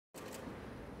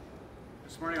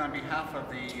This morning, on behalf of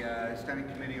the Standing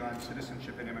Committee on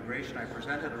Citizenship and Immigration, I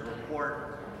presented a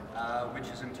report which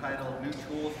is entitled New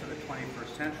Tools for the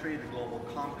 21st Century, the Global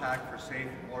Compact for Safe,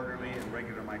 Orderly, and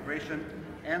Regular Migration,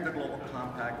 and the Global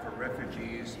Compact for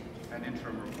Refugees, an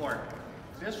interim report.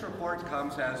 This report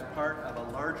comes as part of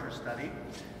a larger study.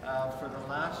 For the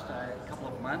last couple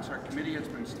of months, our committee has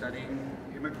been studying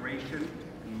immigration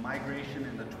and migration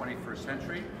in the 21st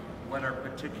century, what are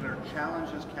particular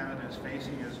challenges Canada is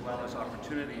facing, as well as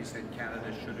opportunities that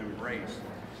Canada should embrace.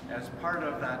 As part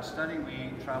of that study,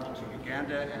 we traveled to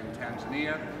Uganda and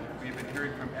Tanzania. We've been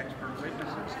hearing from expert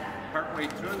witnesses. Partway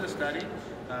through the study,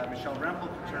 Michelle Rempel,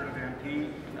 Conservative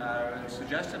MP,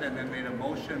 suggested and then made a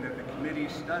motion that the committee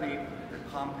study the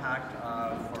compact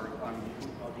on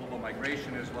global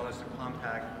migration as well as the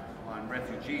compact on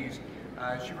refugees.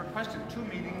 She requested 2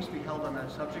 meetings be held on that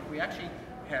subject. We actually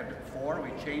had 4.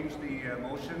 We changed the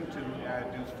motion to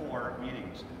do 4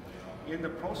 meetings. In the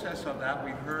process of that,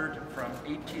 we heard from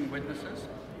 18 witnesses.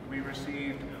 We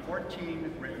received 14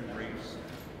 written briefs.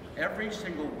 Every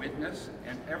single witness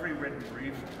and every written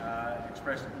brief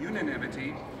expressed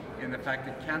unanimity in the fact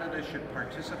that Canada should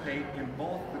participate in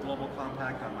both the Global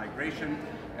Compact on Migration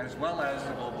as well as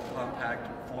the Global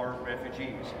Compact for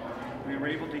Refugees. We were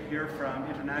able to hear from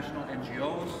international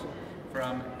NGOs,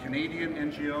 from Canadian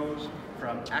NGOs,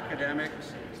 from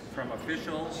academics, from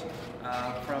officials,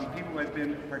 from people who have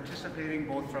been participating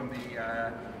both from the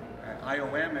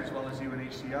IOM as well as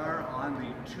UNHCR on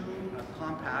the 2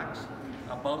 compacts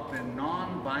about the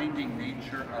non-binding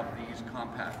nature of these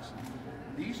compacts.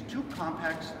 These 2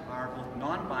 compacts are both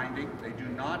non-binding. They do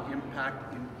not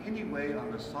impact in any way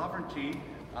on the sovereignty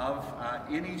of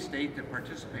any state that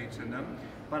participates in them,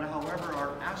 but however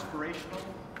are aspirational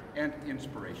and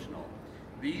inspirational.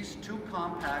 These 2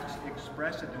 compacts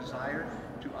express a desire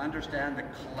to understand the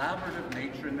collaborative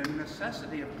nature and the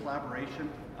necessity of collaboration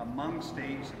among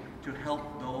states to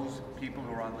help those people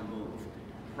who are on the move.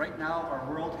 Right now, our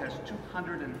world has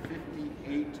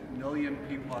 258 million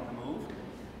people on the move.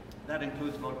 That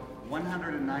includes about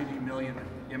 190 million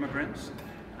immigrants,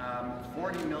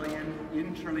 40 million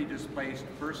internally displaced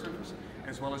persons,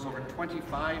 as well as over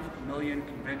 25 million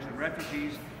convention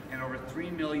refugees and over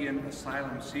 3 million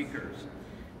asylum seekers.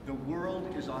 The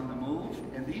world is on the move,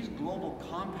 and these global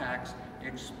compacts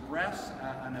express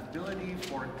an ability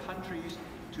for countries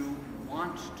to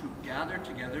want to gather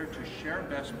together to share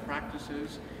best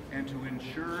practices and to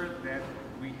ensure that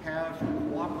we have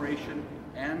cooperation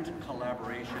and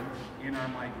collaboration in our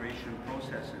migration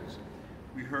processes.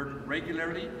 We heard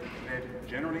regularly that,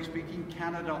 generally speaking,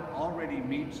 Canada already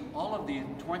meets all of the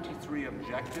 23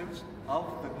 objectives of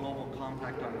the Global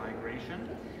Compact on Migration.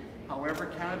 However,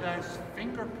 Canada's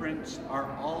fingerprints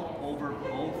are all over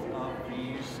both of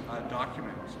these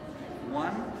documents.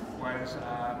 One was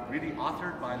really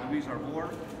authored by Louise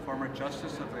Arbour, former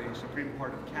Justice of the Supreme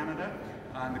Court of Canada,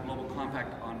 on the Global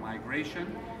Compact on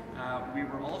Migration. We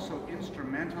were also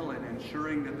instrumental in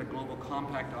ensuring that the Global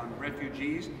Compact on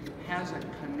Refugees has a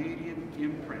Canadian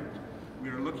imprint. We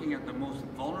are looking at the most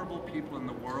vulnerable people in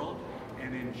the world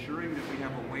and ensuring that we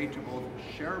have a way to both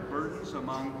share burdens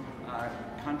among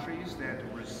countries that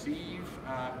receive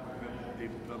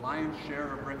the lion's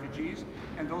share of refugees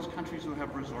and those countries who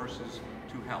have resources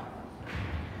to help.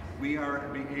 We are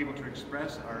being able to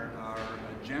express our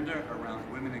agenda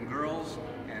around women and girls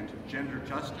and gender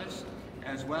justice,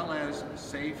 as well as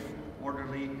safe,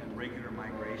 orderly, and regular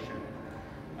migration.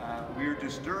 We are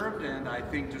disturbed and I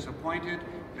think disappointed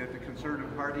that the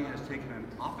Conservative Party has taken an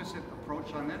opposite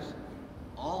approach on this.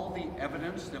 All the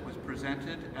evidence that was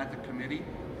presented at the committee,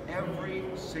 every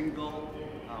single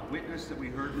witness that we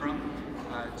heard from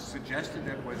suggested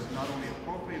that it was not only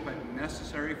appropriate but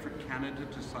necessary for Canada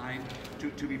to sign,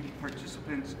 to be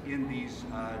participants in these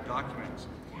documents.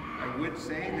 I would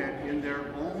say that in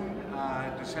their own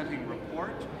dissenting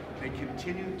report, they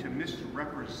continue to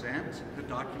misrepresent the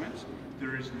documents.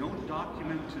 There is no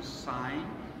document to sign.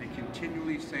 They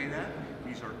continually say that.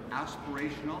 These are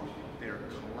aspirational, they're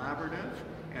collaborative,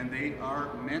 and they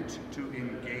are meant to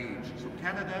engage. So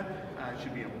Canada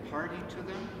should be a party to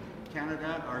them.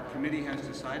 Canada, our committee has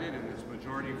decided in its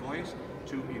majority voice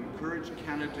to encourage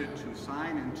Canada to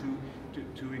sign and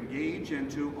to engage and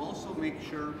to also make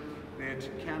sure that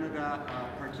Canada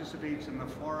participates in the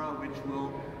fora which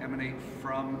will emanate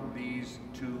from these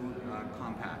 2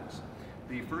 compacts.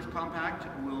 The first compact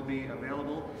will be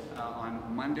available on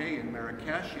Monday in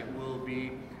Marrakesh. It will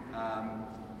be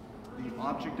the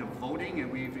object of voting,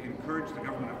 and we've encouraged the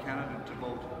Government of Canada to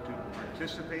vote to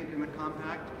participate in the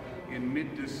compact. In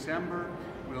mid-December,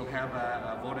 We'll have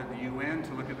a vote at the UN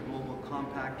to look at the Global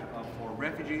Compact for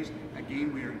refugees.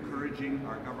 Again, we are encouraging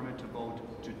our government to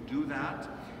vote to do that.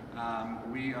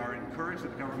 We are encouraged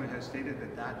that the government has stated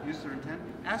that that is their intent,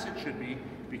 as it should be,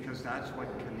 because that's what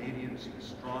Canadians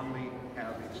strongly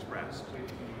have expressed.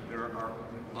 There are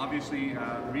obviously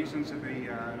reasons that the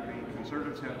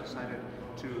Conservatives have decided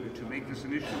to make this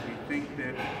an issue. We think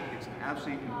that it's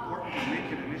absolutely important to make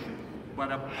it an issue,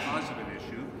 but a positive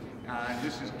issue.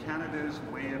 This is Canada's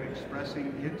way of expressing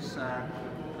its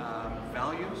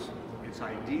values, its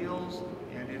ideals,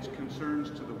 and its concerns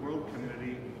to the world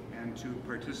community, and to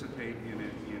participate in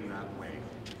it in that way.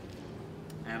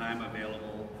 And I'm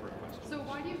available for questions. So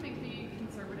why do you think the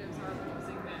Conservatives are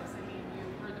opposing this? I mean, you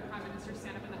heard the Prime Minister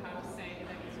stand up in the House say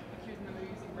that he's accusing them of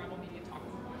using rebel media talking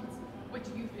points. What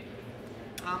do you think?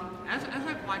 As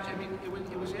I've watched, I mean,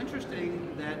 it was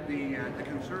interesting that the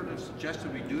Conservatives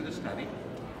suggested we do the study.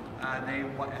 They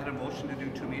had a motion to do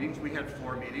 2 meetings. We had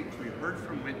 4 meetings. We heard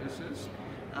from witnesses.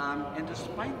 And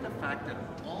despite the fact that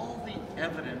all the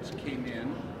evidence came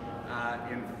in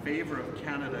favor of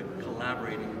Canada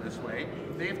collaborating in this way,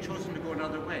 they have chosen to go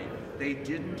another way. They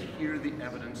didn't hear the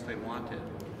evidence they wanted.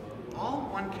 All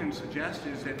one can suggest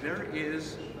is that there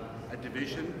is a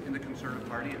division in the Conservative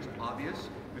Party. It's obvious.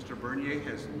 Mr. Bernier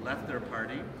has left their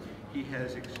party. He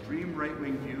has extreme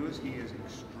right-wing views. He is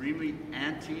extremely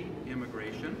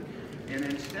anti-immigration. And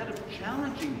instead of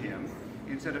challenging him,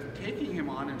 instead of taking him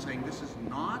on and saying this is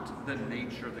not the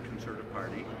nature of the Conservative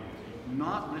Party,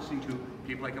 not listening to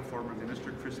people like a former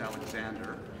minister, Chris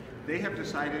Alexander, they have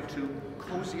decided to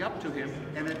cozy up to him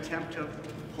and attempt to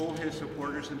pull his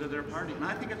supporters into their party. And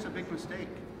I think it's a big mistake.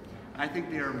 I think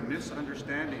they are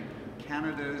misunderstanding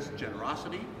Canada's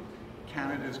generosity,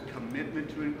 Canada's commitment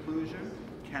to inclusion,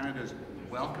 Canada's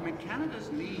welcome, and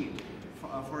Canada's need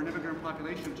for an immigrant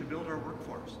population to build our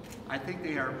workforce. I think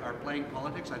they are playing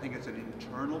politics. I think it's an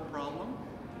internal problem.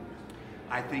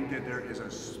 I think that there is a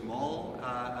small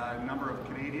number of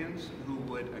Canadians who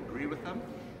would agree with them,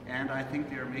 and I think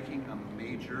they are making a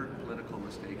major political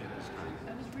mistake at this time.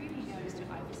 I was reading Mr.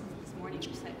 Iverson this morning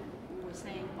who was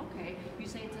saying, okay, you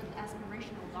say it's an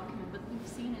aspirational document, but we've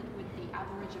seen it with the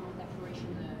Aboriginal Declaration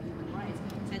of Human Rights.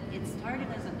 Said it started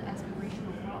as an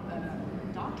aspirational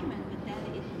document, but then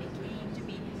it became to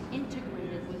be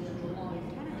integrated within the law in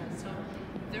Canada. So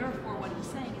therefore what he's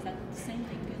saying is that the same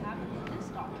thing could happen with this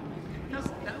document.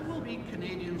 That will be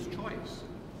Canadians' choice.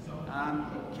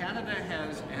 Canada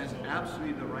has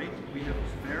absolutely the right. We have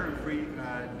fair and free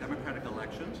democratic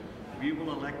elections. We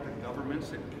will elect the governments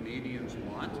that Canadians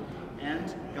want,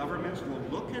 and governments will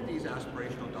look at these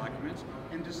aspirational documents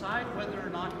and decide whether or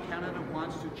not Canada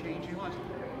wants to change any laws.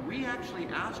 We actually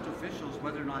asked officials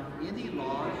whether or not any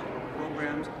laws or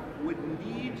programs would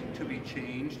need to be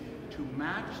changed to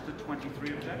match the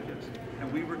 23 objectives,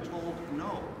 and we were told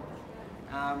no.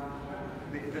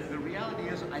 The reality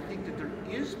is, I think that there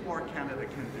is more Canada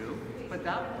can do, but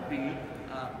that would be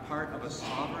part of a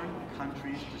sovereign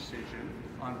country's decision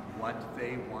on what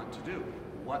they want to do,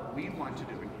 what we want to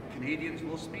do. And Canadians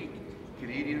will speak.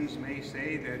 Canadians may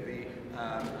say that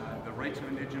the rights of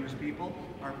Indigenous people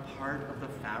are part of the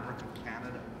fabric of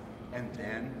Canada, and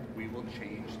then we will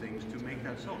change things to make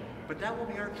that so. But that will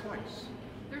be our choice.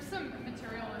 There's some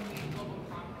material in the Global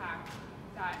Compact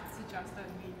that suggests that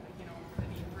the need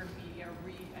for media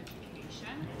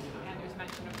re-education, and there's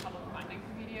mention of public funding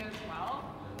for media as well.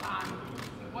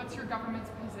 What's your government's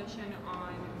position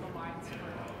on the lines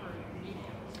for media?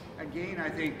 Again, I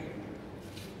think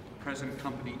present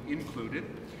company included,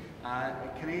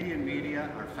 Canadian media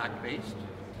are fact-based,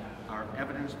 are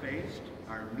evidence-based,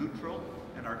 are neutral,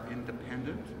 and are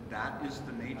independent. That is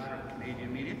the nature of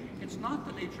Canadian media. It's not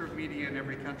the nature of media in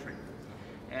every country.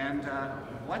 And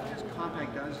what this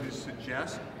compact does is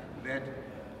suggest that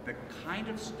the kind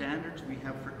of standards we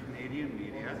have for Canadian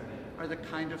media are the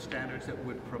kind of standards that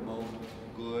would promote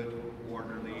good,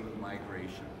 orderly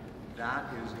migration. That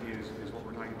is what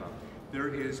we're talking about.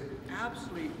 There is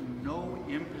absolutely no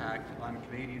impact on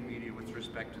Canadian media with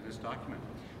respect to this document.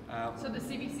 So the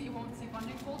CBC won't see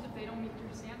funding pulled if they don't meet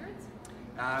their standards?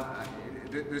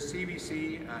 The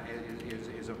CBC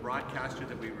is a broadcaster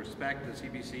that we respect. The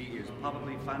CBC is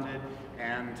publicly funded,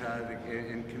 and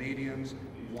Canadians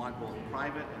want both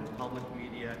private and public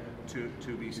media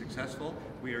to be successful.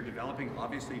 We are developing,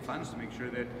 obviously, funds to make sure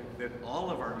that all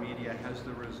of our media has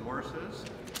the resources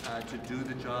to do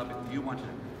the job that you want to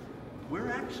do. We're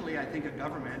actually, I think, a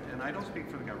government, and I don't speak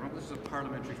for the government, this is a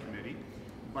parliamentary committee,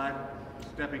 but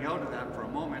stepping out of that for a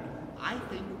moment, I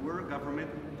think we're a government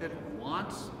that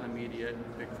wants a media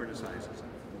that criticizes,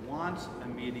 wants a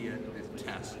media that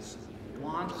tests,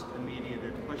 wants a media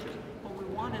that pushes, but we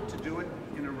wanted to do it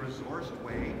in a resourced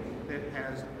way that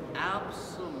has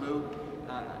absolute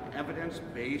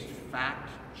evidence-based,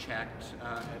 fact-checked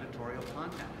editorial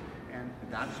content. And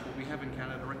that's what we have in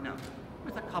Canada right now,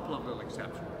 with a couple of little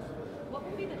exceptions. What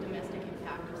will be the domestic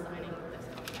impact of signing this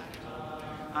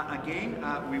contract? Again,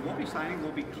 we won't be signing,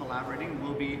 we'll be collaborating,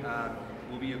 we'll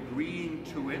be agreeing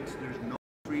to it. There's no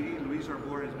treaty. Louise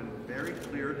Arbour has been very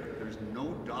clear, there's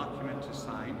no document to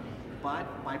sign,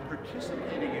 but by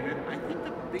participating in it, I think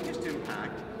the biggest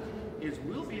impact is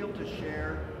we'll be able to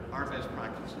share our best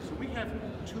practices. So we have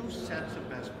two sets of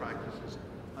best practices.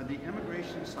 On the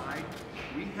immigration side,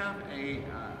 we have a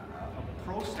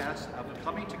process of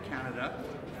coming to Canada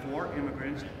for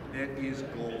immigrants that is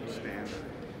gold standard.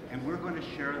 And we're going to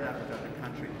share that with other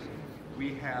countries.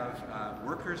 We have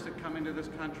workers that come into this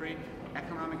country,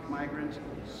 economic migrants,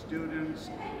 students,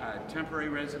 temporary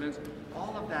residents.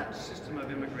 All of that system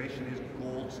of immigration is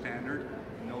gold standard,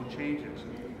 no changes.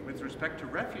 With respect to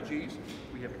refugees,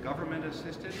 we have government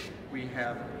assisted, we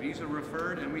have visa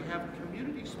referred, and we have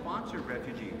community sponsored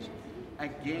refugees.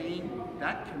 Again,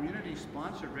 that community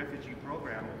sponsored refugee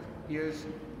program is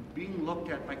being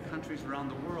looked at by countries around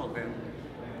the world. And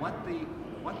what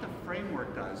the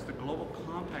framework does, the Global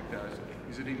Compact does,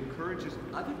 is it encourages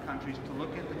other countries to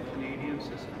look at the Canadian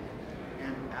system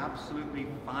and absolutely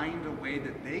find a way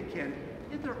that they can,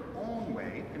 in their own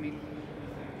way, I mean,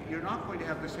 you're not going to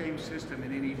have the same system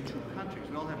in any two countries.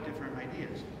 We all have different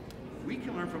ideas. We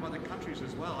can learn from other countries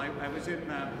as well. I was in,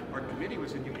 our committee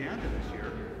was in Uganda this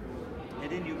year,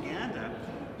 and in Uganda,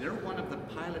 they're one of the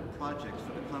pilot projects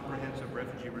for the Comprehensive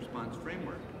Refugee Response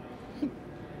Framework.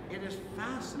 It is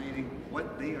fascinating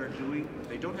what they are doing.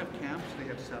 They don't have camps, they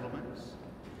have settlements.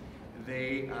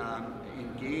 They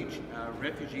engage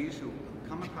refugees who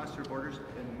come across their borders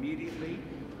immediately,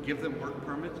 give them work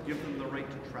permits, give them the right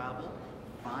to travel,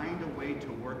 find a way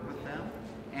to work with them,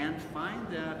 and find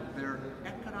their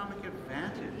economic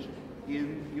advantage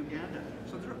in Uganda.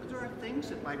 So there are things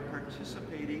that by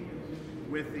participating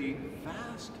with the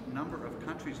vast number of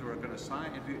countries who are going to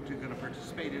sign, who are going to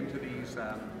participate into these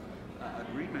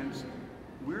agreements,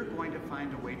 we're going to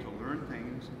find a way to learn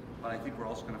things, but I think we're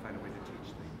also going to find a way to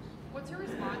teach things. What's your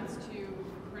response to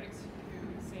critics who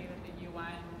say that the UN,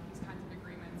 these kinds of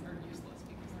agreements are useless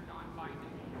because they're non-binding?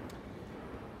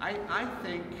 I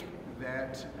think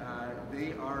that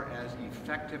they are as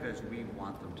effective as we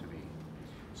want them to be.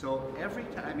 So every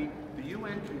time, I mean, the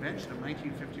UN Convention of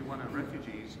 1951 on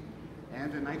refugees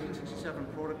and the 1967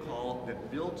 protocol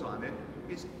that builds on it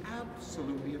is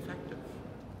absolutely effective.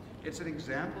 It's an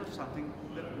example of something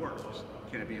that works.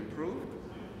 Can it be improved?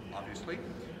 Obviously.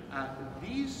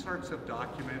 These sorts of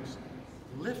documents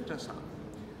lift us up.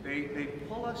 They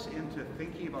pull us into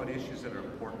thinking about issues that are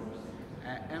important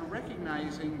and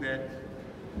recognizing that,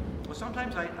 well,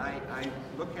 sometimes I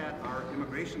look at our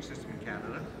immigration system in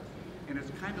Canada and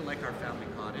it's kind of like our family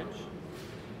cottage.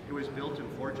 It was built in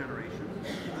 4 generations,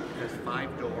 it has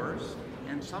 5 doors,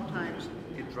 and sometimes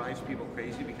it drives people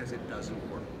crazy because it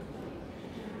doesn't work.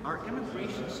 Our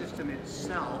immigration system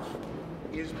itself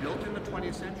is built in the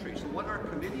 20th century. So what our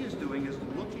committee is doing is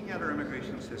looking at our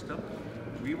immigration system.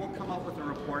 We will come up with a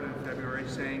report in February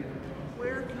saying,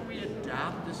 where can we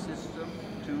adapt the system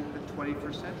to the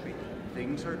 21st century?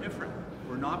 Things are different.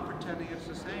 We're not pretending it's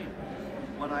the same.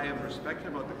 What I have respected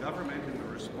about the government and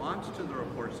the response to the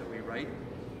reports that we write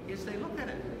is they look at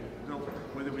it. So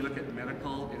whether we look at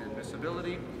medical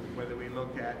inadmissibility, whether we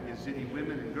look at Yazidi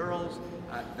women and girls,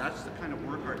 that's the kind of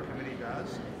work our committee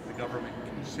does. The government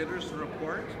considers the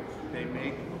report, they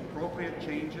make appropriate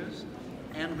changes,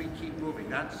 and we keep moving.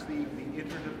 That's the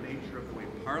iterative nature of the way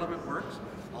Parliament works,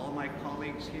 all my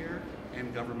colleagues here,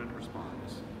 and government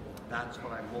responds. That's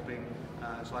what I'm hoping.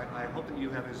 So I hope that you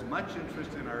have as much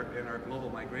interest in our global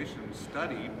migration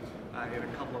study in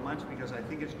a couple of months, because I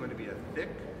think it's going to be a thick,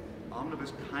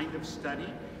 omnibus kind of study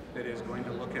that is going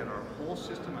to look at our whole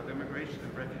system of immigration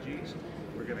and refugees.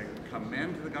 We're going to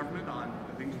commend the government on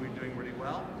the things we're doing really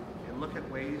well and look at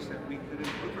ways that we could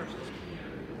improve our system.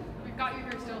 We've got you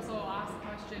here still, so I'll ask the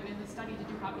question. In the study, did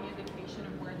you have any indication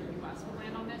of where the U.S. will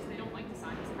land on this? They don't like to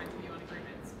sign these kinds of UN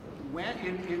agreements. When,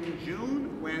 in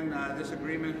June, when this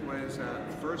agreement was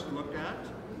first looked at,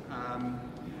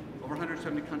 over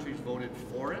 170 countries voted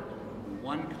for it.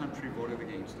 1 country voted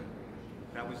against it.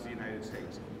 That was the United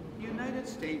States. The United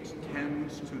States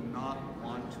tends to not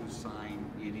want to sign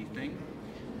anything.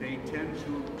 They tend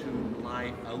to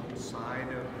lie outside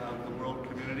of the world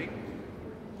community.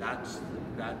 That's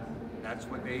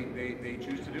what they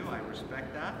choose to do. I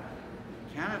respect that.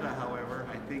 Canada, however,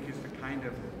 I think is the kind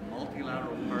of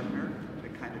multilateral partner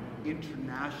that kind of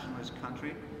internationalist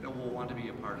country that will want to be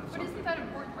a part of But something. isn't that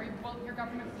important? Well, your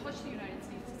government pushed the United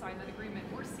States to sign that agreement.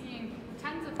 We're seeing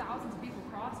tens of thousands of people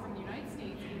cross from the United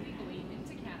States illegally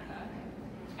into Canada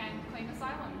and claim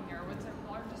asylum here, what's our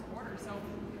largest border. So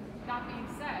that being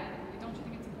said, don't you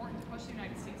think it's important to push the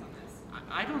United States on this?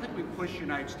 I don't think we push the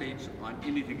United States on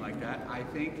anything like that. I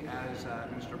think, as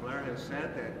Mr. Blair has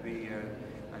said, that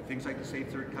things like the Safe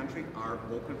Third Country are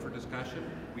open for discussion.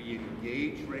 We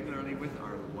engage regularly with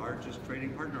our largest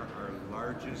trading partner, our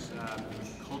largest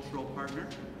cultural partner.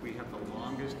 We have the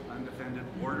longest undefended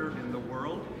border in the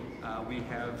world. We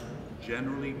have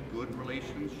generally good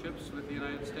relationships with the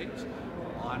United States.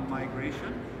 On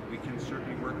migration, we can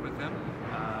certainly work with them,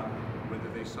 whether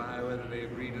they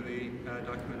agree to the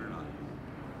document or not.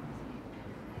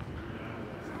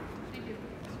 Thank you.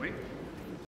 Wait.